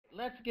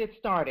Let's get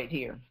started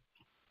here.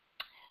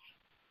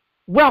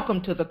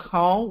 Welcome to the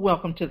call.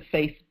 Welcome to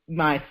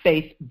my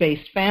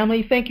faith-based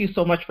family. Thank you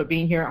so much for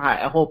being here.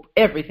 I hope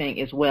everything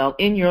is well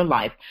in your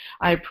life.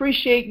 I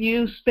appreciate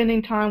you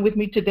spending time with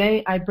me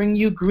today. I bring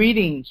you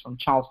greetings from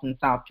Charleston,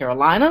 South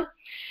Carolina.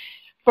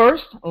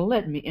 First,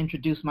 let me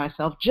introduce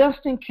myself just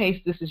in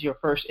case this is your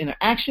first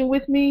interaction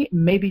with me.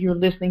 Maybe you're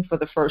listening for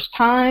the first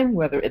time,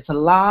 whether it's a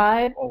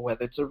live or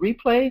whether it's a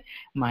replay.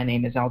 My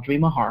name is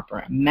Aldrima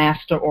Harper,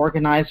 master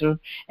organizer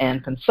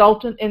and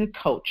consultant and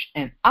coach,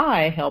 and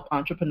I help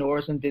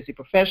entrepreneurs and busy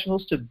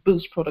professionals to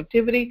boost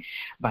productivity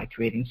by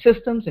creating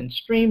systems and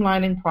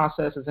streamlining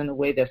processes in a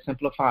way that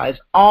simplifies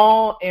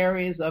all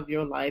areas of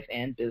your life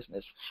and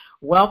business.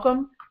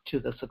 Welcome to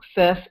the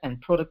Success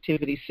and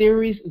Productivity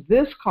Series.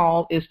 This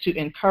call is to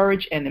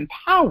encourage and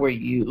empower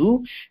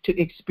you to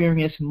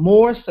experience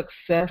more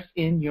success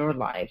in your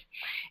life.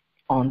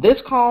 On this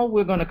call,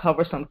 we're going to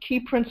cover some key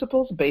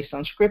principles based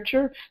on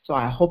Scripture, so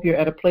I hope you're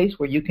at a place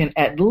where you can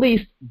at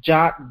least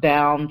jot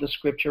down the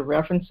Scripture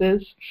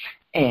references.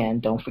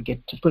 And don't forget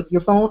to put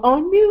your phone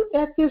on mute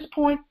at this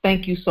point.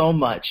 Thank you so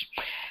much.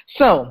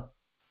 So,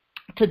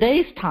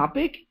 today's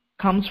topic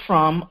comes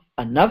from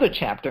another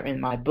chapter in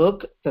my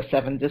book, The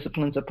 7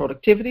 Disciplines of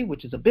Productivity,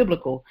 which is a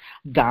biblical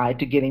guide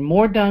to getting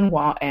more done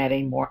while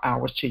adding more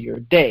hours to your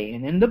day.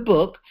 And in the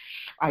book,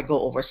 I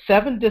go over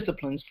 7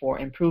 disciplines for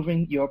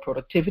improving your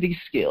productivity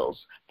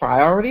skills: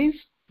 priorities,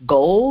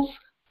 goals,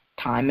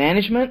 time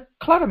management,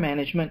 clutter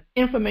management,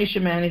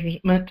 information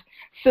management,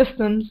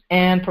 systems,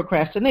 and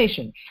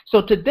procrastination.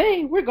 So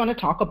today we're going to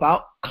talk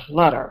about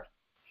clutter.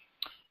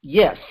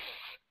 Yes,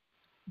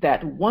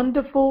 that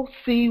wonderful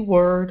C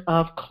word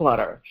of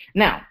clutter.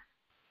 Now,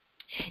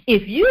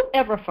 if you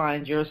ever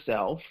find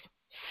yourself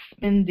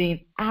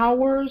spending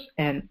hours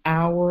and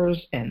hours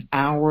and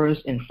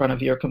hours in front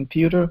of your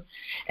computer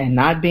and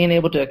not being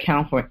able to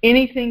account for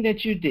anything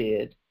that you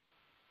did,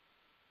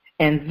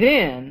 and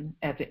then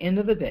at the end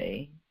of the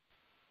day,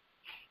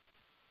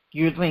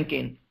 you're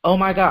thinking, oh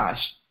my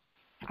gosh,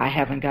 I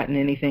haven't gotten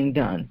anything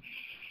done.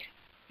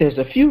 There's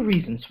a few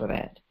reasons for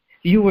that.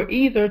 You were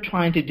either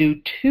trying to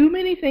do too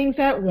many things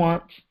at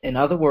once, in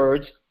other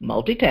words,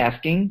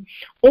 multitasking,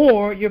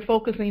 or you're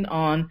focusing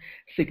on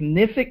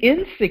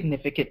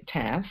insignificant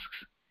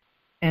tasks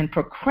and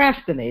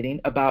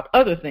procrastinating about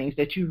other things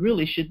that you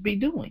really should be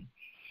doing.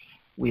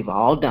 We've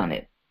all done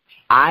it.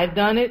 I've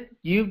done it,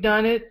 you've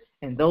done it,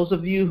 and those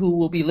of you who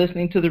will be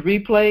listening to the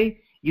replay,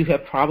 you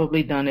have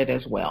probably done it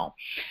as well.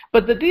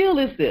 But the deal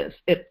is this: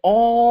 it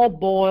all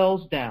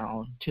boils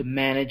down to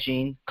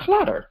managing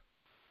clutter.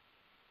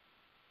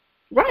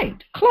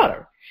 Right,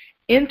 clutter.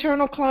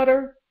 Internal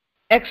clutter,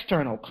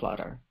 external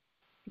clutter,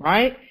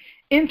 right?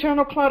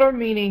 Internal clutter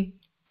meaning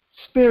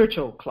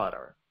spiritual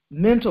clutter,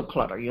 mental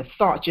clutter, your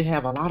thoughts. You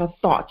have a lot of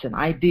thoughts and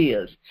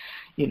ideas.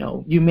 You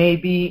know, you may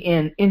be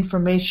in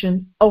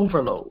information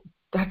overload.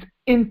 That's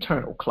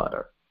internal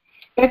clutter.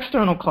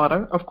 External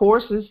clutter, of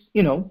course, is,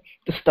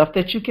 the stuff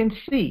that you can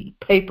see,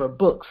 paper,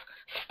 books,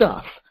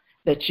 stuff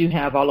that you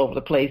have all over the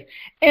place.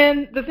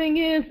 And the thing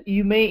is,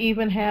 you may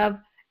even have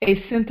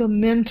a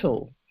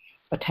sentimental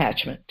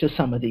attachment to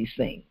some of these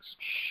things,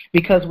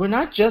 because we're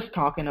not just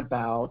talking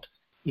about,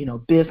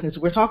 business.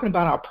 We're talking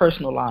about our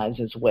personal lives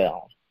as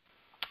well.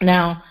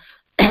 Now,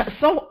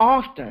 so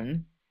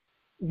often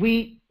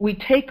we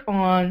take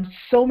on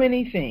so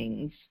many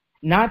things,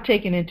 not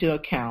taking into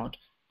account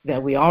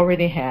that we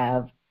already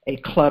have a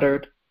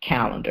cluttered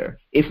calendar,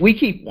 if we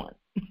keep one.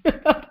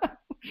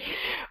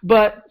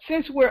 But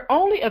since we're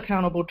only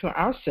accountable to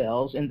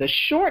ourselves in the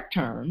short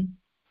term,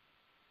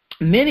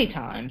 many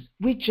times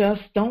we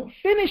just don't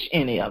finish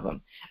any of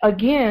them.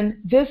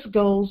 Again, this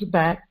goes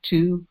back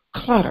to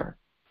clutter.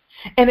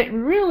 And it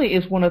really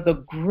is one of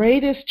the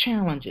greatest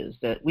challenges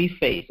that we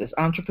face as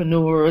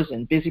entrepreneurs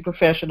and busy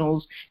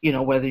professionals,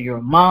 whether you're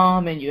a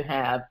mom and you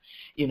have,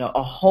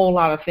 a whole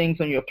lot of things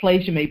on your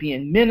plate. You may be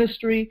in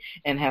ministry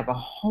and have a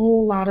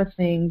whole lot of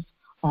things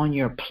on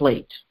your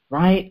plate,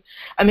 right?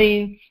 I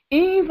mean,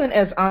 even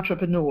as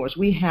entrepreneurs,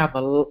 we have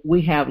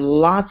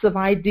lots of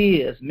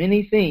ideas,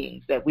 many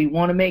things that we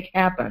want to make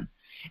happen,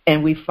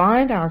 and we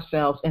find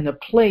ourselves in a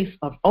place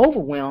of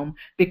overwhelm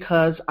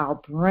because our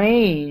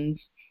brains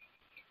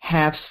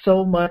have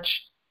so much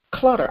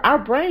clutter. Our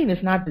brain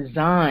is not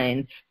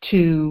designed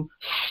to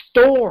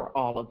store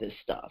all of this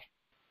stuff,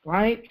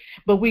 right?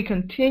 But we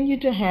continue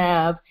to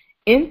have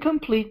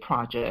incomplete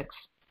projects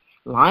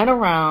lying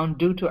around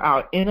due to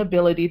our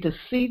inability to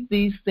see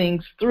these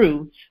things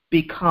through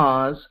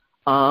because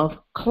of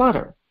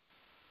clutter.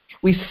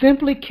 We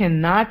simply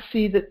cannot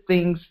see the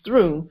things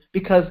through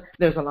because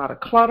there's a lot of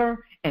clutter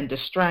and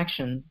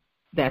distraction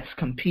that's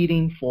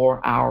competing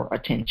for our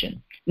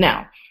attention.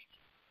 Now,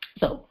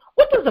 so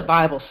what does the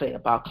Bible say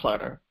about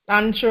clutter?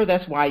 I'm sure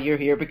that's why you're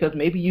here, because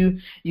maybe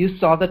you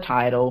saw the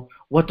title,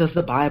 What Does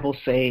the Bible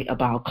Say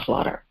About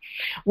Clutter?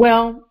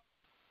 Well,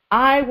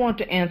 I want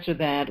to answer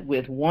that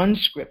with one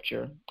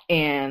scripture,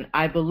 and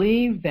I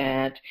believe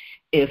that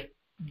if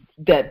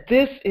that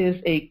this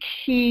is a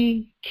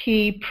key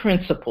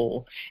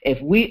principle.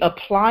 If we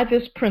apply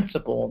this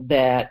principle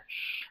that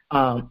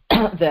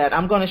that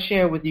I'm going to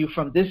share with you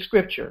from this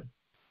scripture,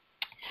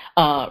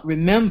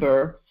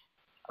 remember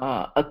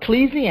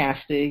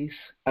Ecclesiastes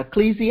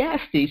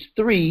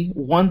 3,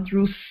 1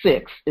 through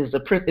 6 is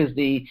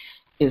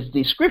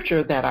the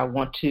scripture that I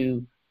want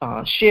to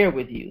share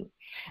with you.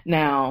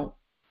 Now,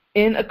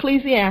 in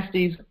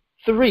Ecclesiastes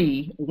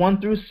 3,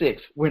 1 through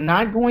 6, we're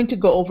not going to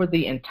go over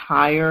the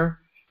entire,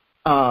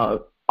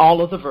 all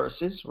of the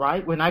verses,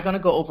 right? We're not going to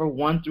go over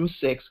 1 through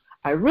 6.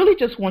 I really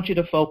just want you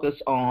to focus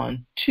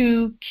on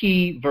 2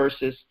 key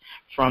verses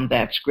from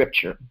that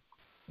scripture,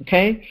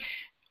 okay?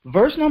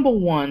 Verse number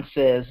 1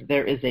 says,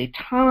 there is a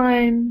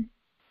time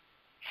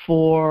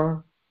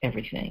for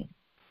everything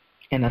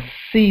and a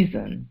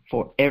season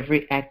for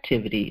every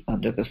activity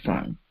under the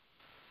sun.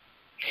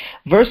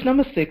 Verse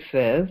number 6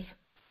 says,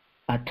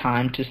 a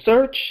time to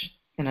search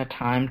and a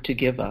time to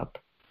give up,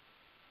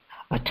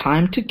 a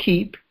time to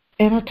keep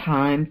and a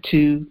time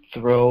to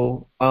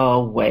throw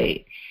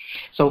away.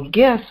 So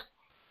guess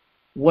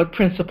what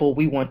principle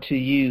we want to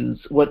use,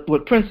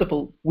 what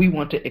principle we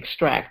want to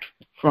extract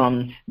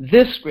from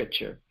this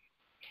scripture.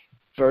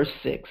 Verse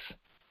 6,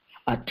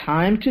 a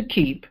time to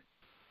keep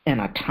and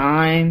a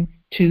time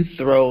to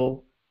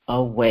throw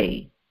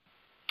away.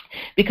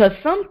 Because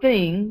some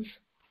things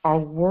are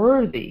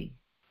worthy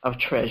of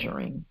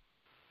treasuring.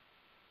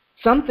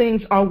 Some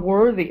things are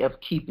worthy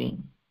of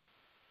keeping.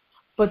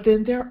 But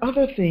then there are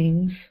other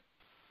things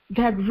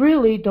that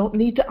really don't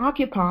need to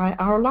occupy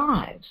our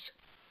lives.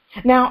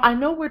 Now, I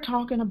know we're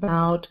talking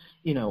about,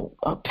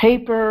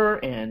 paper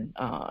and,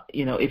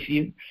 if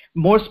you,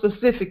 more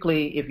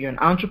specifically, if you're an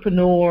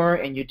entrepreneur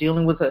and you're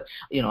dealing with a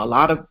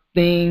lot of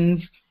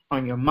things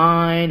on your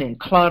mind and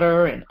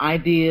clutter and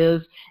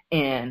ideas.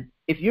 And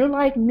if you're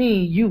like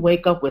me, you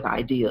wake up with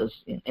ideas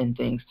and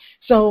things.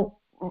 So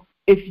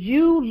if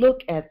you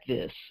look at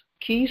this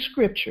key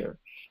scripture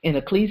in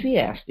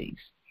Ecclesiastes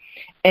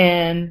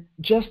and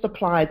just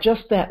apply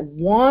just that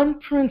one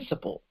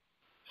principle,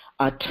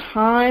 a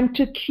time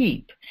to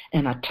keep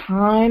and a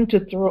time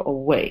to throw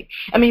away.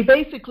 I mean,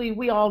 basically,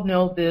 we all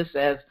know this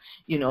as,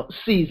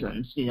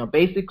 seasons.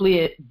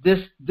 Basically,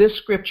 this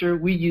scripture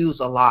we use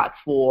a lot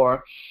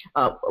for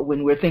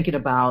when we're thinking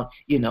about,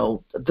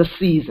 the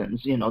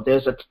seasons.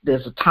 There's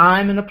a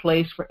time and a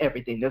place for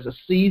everything. There's a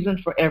season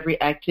for every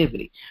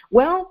activity.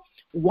 Well,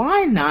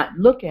 why not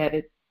look at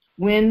it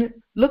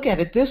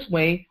this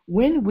way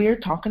when we're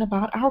talking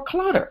about our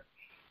clutter?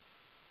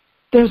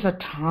 There's a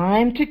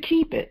time to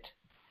keep it.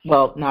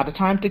 Well, not a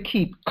time to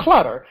keep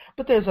clutter,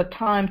 but there's a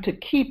time to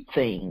keep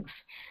things.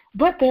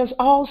 But there's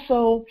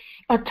also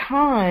a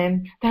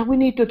time that we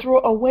need to throw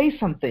away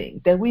some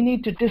things, that we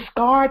need to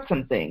discard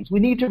some things. We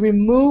need to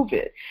remove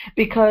it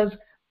because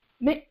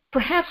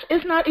perhaps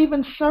it's not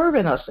even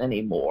serving us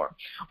anymore.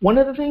 One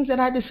of the things that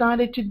I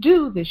decided to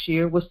do this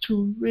year was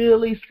to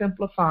really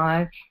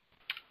simplify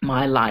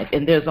my life.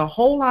 And there's a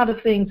whole lot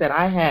of things that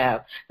I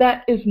have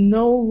that is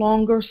no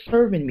longer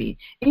serving me,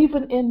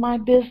 even in my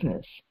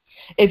business.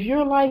 If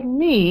you're like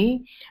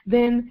me,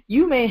 then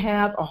you may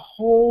have a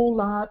whole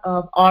lot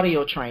of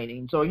audio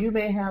trainings, or you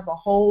may have a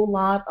whole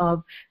lot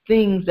of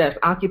things that's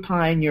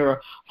occupying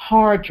your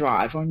hard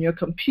drive on your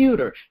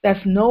computer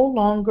that's no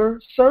longer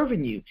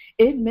serving you.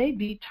 It may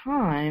be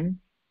time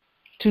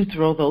to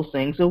throw those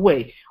things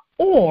away,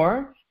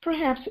 or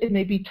perhaps it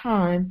may be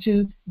time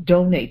to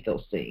donate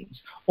those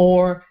things,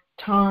 or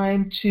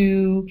time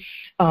to,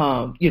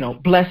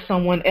 bless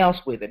someone else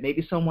with it.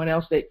 Maybe someone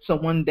that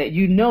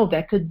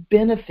that could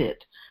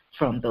benefit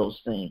from those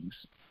things,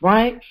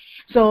 right?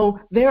 So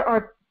there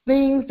are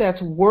things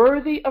that's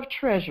worthy of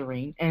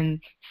treasuring,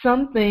 and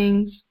some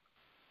things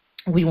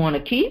we want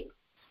to keep,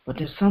 but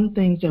there's some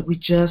things that we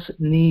just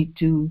need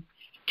to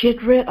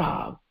get rid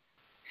of.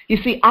 You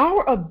see,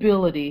 our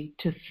ability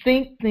to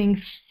think things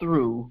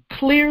through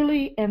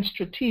clearly and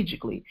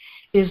strategically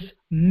is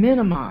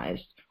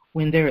minimized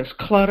when there is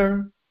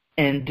clutter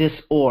and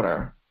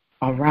disorder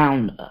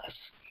around us.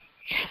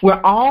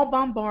 We're all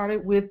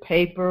bombarded with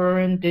paper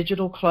and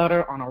digital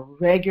clutter on a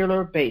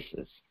regular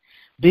basis.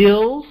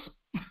 Bills,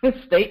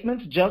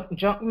 statements,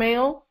 junk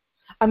mail.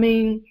 I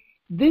mean,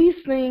 these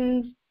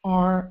things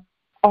are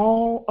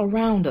all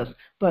around us.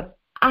 But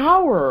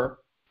our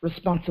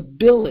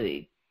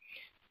responsibility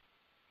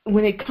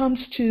when it comes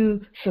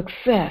to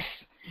success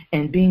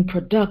and being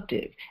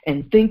productive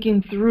and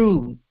thinking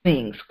through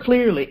things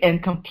clearly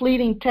and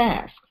completing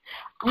tasks,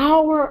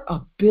 our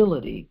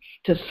ability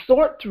to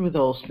sort through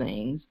those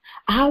things,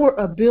 our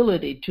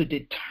ability to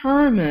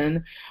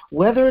determine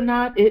whether or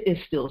not it is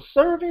still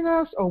serving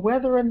us or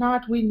whether or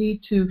not we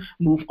need to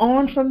move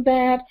on from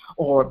that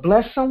or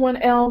bless someone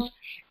else,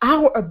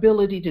 our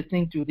ability to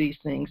think through these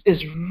things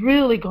is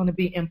really going to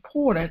be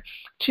important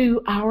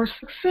to our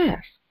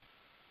success.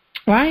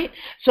 Right?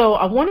 So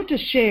I wanted to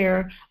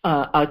share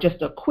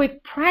just a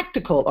quick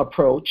practical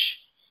approach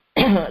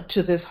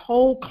to this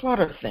whole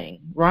clutter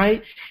thing,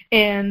 right?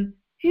 And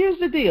here's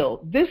the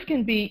deal. This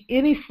can be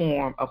any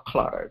form of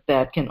clutter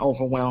that can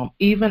overwhelm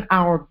even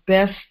our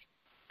best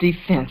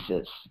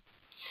defenses.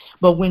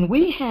 But when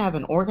we have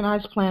an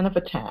organized plan of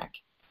attack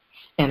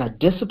and a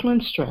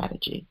disciplined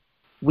strategy,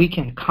 we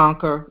can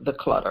conquer the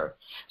clutter.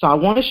 So I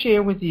want to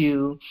share with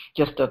you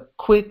just a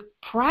quick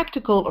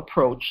practical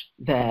approach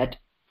that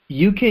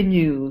you can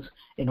use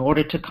in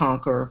order to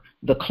conquer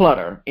the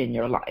clutter in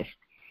your life.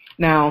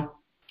 Now,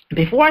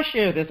 before I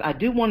share this, I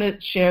do want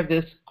to share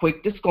this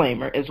quick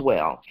disclaimer as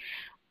well.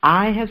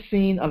 I have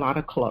seen a lot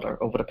of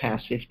clutter over the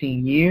past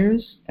 15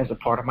 years as a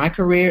part of my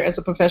career as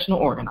a professional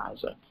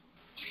organizer.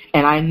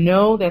 And I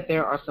know that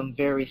there are some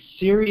very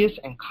serious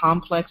and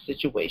complex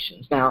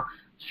situations. Now,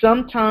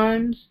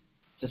 sometimes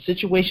the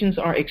situations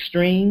are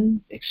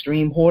extreme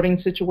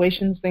hoarding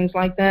situations, things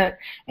like that,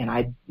 and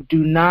I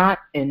do not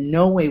in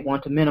no way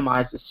want to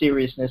minimize the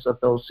seriousness of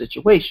those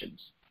situations.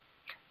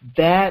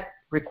 That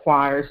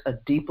requires a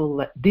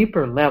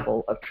deeper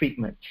level of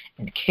treatment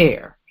and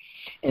care.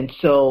 And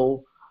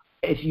so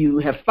if you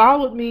have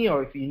followed me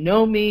or if you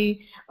know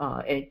me,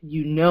 and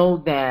you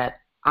know that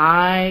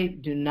I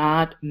do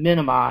not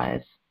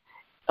minimize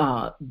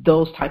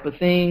those type of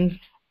things,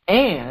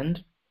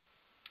 and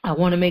I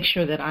want to make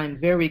sure that I'm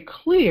very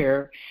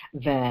clear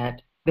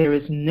that there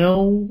is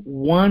no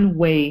one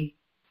way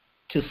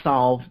to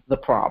solve the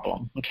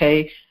problem,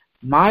 okay?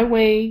 My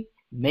way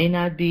may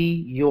not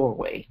be your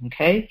way,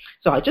 okay?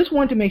 So I just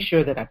wanted to make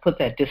sure that I put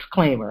that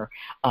disclaimer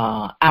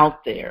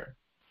out there.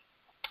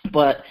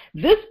 But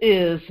this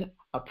is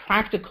a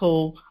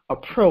practical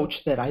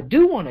approach that I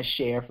do want to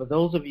share for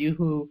those of you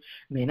who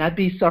may not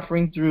be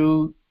suffering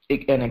through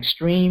an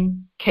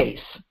extreme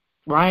case,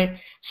 right?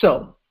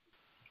 So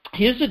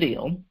here's the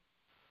deal.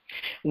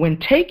 When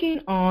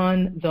taking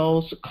on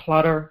those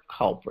clutter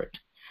culprit,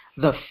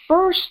 the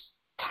first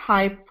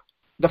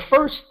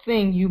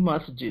thing you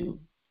must do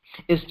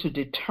is to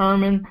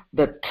determine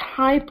the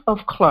type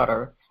of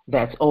clutter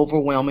that's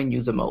overwhelming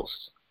you the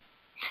most.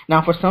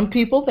 Now, for some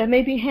people, that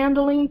may be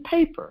handling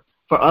paper.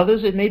 For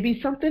others, it may be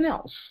something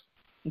else.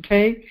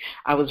 Okay?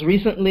 I was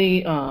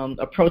recently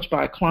approached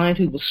by a client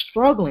who was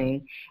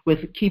struggling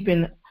with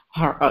keeping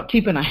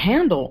a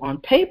handle on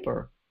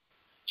paper.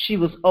 She's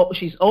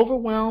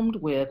overwhelmed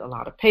with a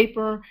lot of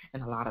paper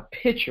and a lot of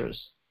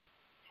pictures.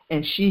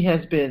 And she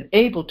has been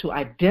able to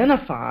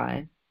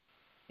identify,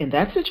 in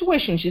that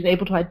situation, she's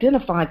able to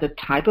identify the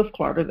type of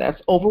clutter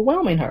that's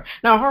overwhelming her.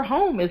 Now, her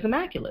home is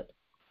immaculate.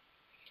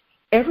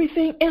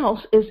 Everything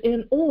else is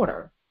in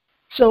order.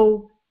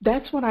 So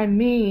that's what I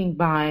mean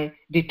by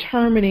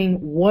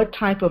determining what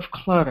type of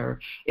clutter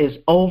is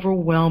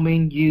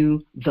overwhelming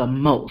you the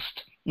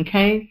most.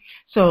 Okay?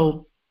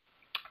 So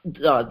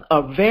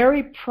a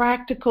very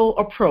practical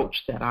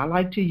approach that I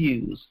like to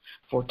use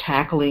for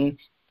tackling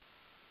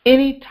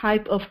any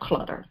type of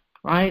clutter,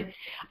 right?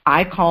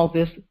 I call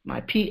this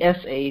my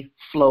PSA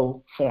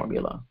flow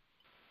formula.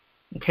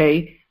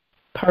 Okay?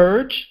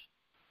 Purge,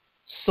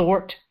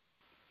 sort,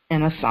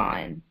 and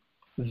assign.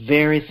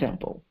 Very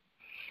simple.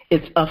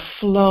 It's a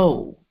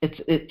flow.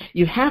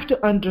 You have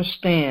to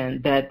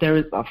understand that there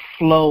is a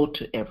flow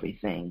to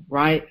everything,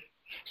 right?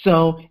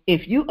 So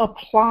if you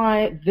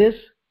apply this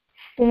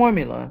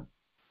formula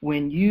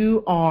when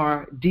you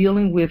are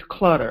dealing with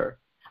clutter,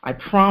 I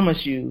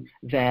promise you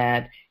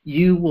that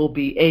you will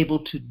be able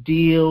to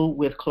deal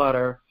with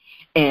clutter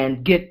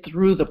and get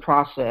through the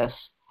process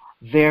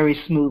very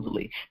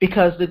smoothly.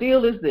 Because the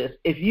deal is this: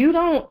 if you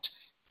don't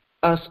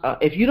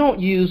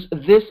use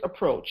this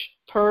approach,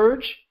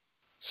 purge,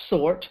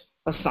 sort,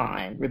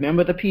 assign,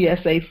 remember the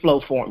PSA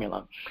flow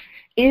formula,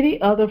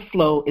 any other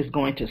flow is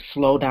going to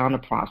slow down the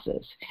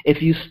process.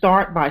 If you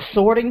start by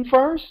sorting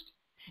first,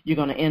 you're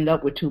going to end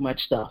up with too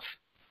much stuff.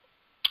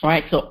 All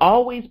right, so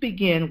always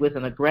begin with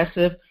an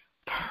aggressive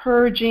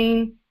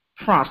purging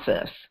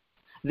process,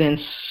 then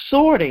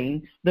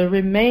sorting the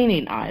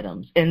remaining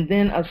items, and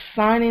then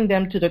assigning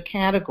them to the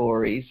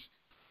categories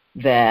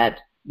that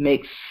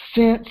make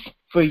sense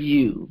for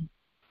you,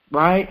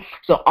 right?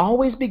 So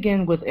always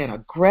begin with an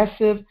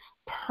aggressive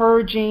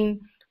purging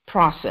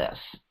process,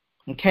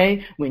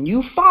 okay? When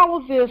you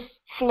follow this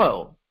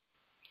flow,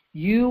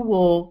 you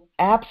will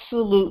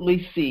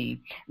absolutely see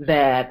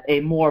that a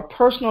more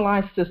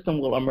personalized system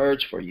will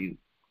emerge for you,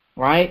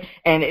 right?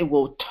 And it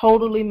will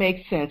totally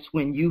make sense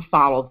when you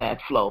follow that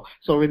flow.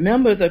 So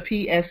remember the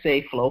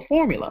PSA flow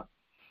formula: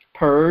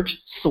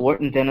 purge,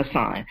 sort, and then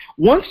assign.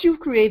 Once you've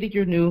created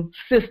your new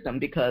system,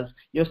 because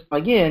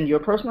your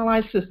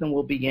personalized system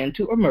will begin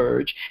to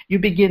emerge, you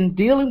begin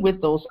dealing with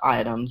those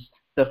items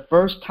the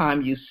first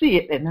time you see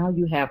it, and now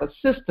you have a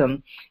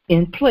system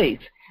in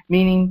place,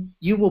 meaning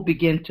you will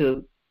begin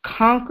to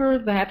conquer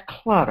that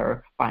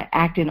clutter by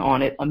acting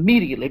on it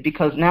immediately,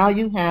 because now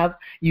you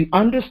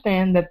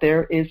understand that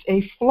there is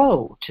a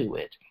flow to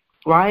it,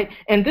 right?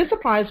 And this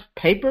applies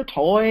paper,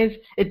 toys,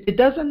 it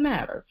doesn't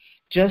matter.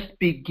 Just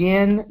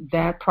begin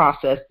that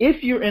process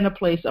if you're in a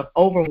place of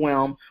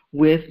overwhelm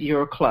with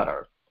your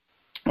clutter,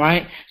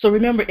 right? So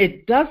remember,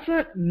 it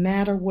doesn't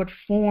matter what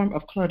form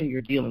of clutter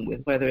you're dealing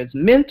with, whether it's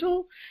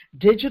mental,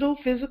 digital,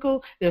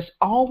 physical, there's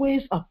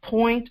always a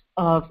point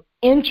of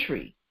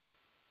entry.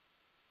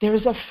 There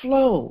is a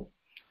flow.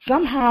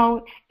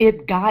 Somehow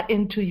it got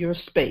into your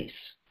space,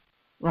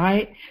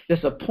 right?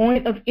 There's a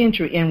point of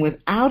entry, and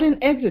without an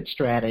exit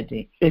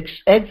strategy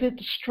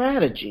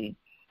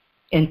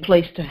in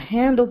place to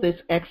handle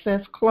this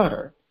excess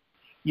clutter,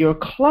 your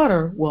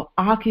clutter will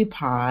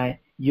occupy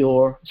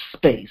your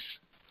space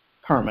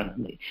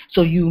permanently.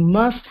 So you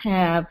must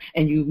have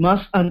and you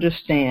must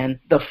understand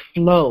the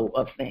flow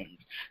of things.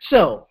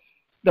 So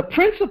the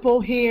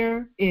principle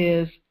here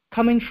is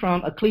coming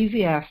from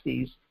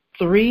Ecclesiastes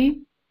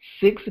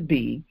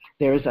 3:6b.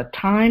 There is a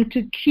time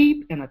to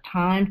keep and a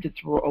time to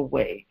throw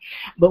away.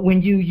 But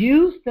when you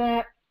use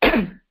that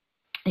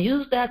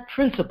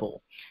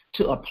principle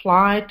to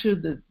apply to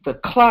the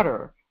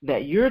clutter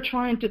that you're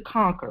trying to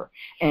conquer,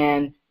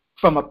 and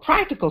from a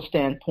practical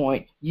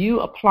standpoint, you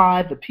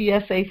apply the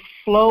PSA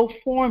flow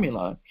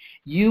formula,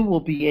 you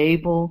will be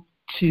able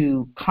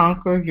to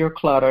conquer your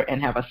clutter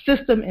and have a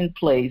system in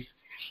place,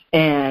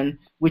 and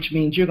which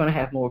means you're going to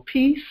have more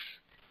peace,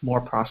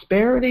 more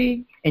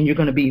prosperity, and you're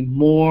going to be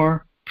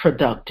more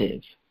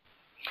productive.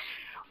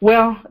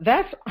 Well,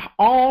 that's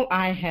all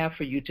I have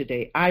for you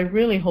today. I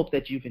really hope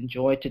that you've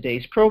enjoyed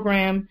today's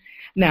program.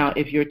 Now,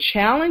 if you're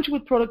challenged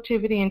with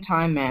productivity and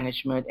time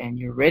management and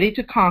you're ready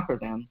to conquer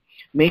them,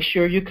 make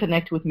sure you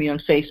connect with me on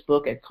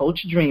Facebook at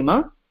Coach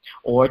Dreama,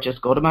 or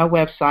just go to my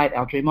website,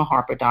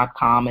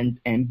 aldreamaharper.com,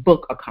 and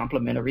book a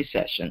complimentary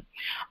session.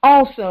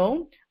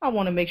 Also, I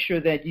want to make sure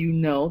that you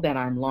know that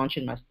I'm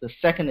launching the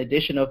second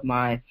edition of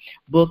my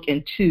book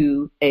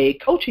into a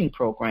coaching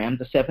program,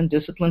 The 7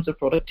 Disciplines of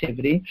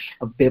Productivity,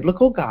 a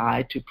biblical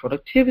guide to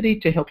productivity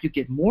to help you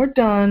get more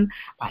done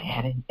by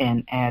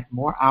add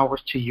more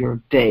hours to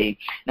your day.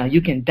 Now,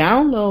 you can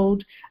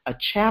download a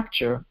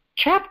chapter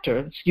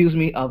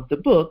of the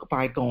book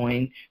by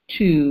going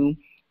to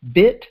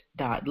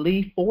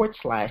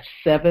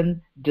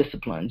bit.ly/7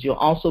 disciplines. You'll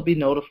also be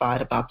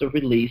notified about the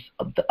release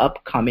of the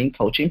upcoming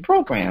coaching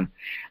program.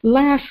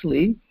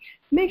 Lastly,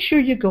 make sure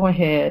you go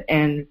ahead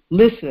and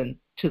listen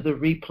to the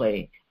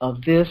replay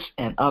of this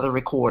and other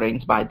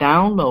recordings by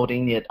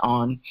downloading the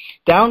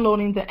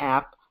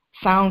app,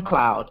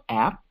 SoundCloud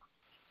app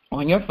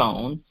on your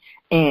phone,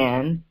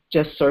 and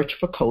just search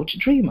for Coach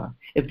Dreama.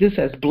 If this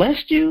has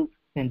blessed you,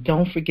 then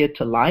don't forget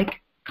to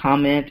like,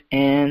 comment,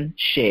 and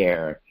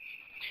share.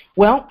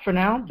 Well, for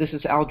now, this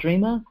is Al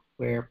Dreama,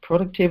 where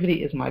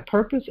productivity is my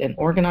purpose and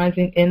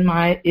organizing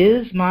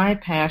is my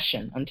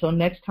passion. Until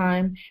next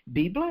time,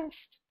 be blessed.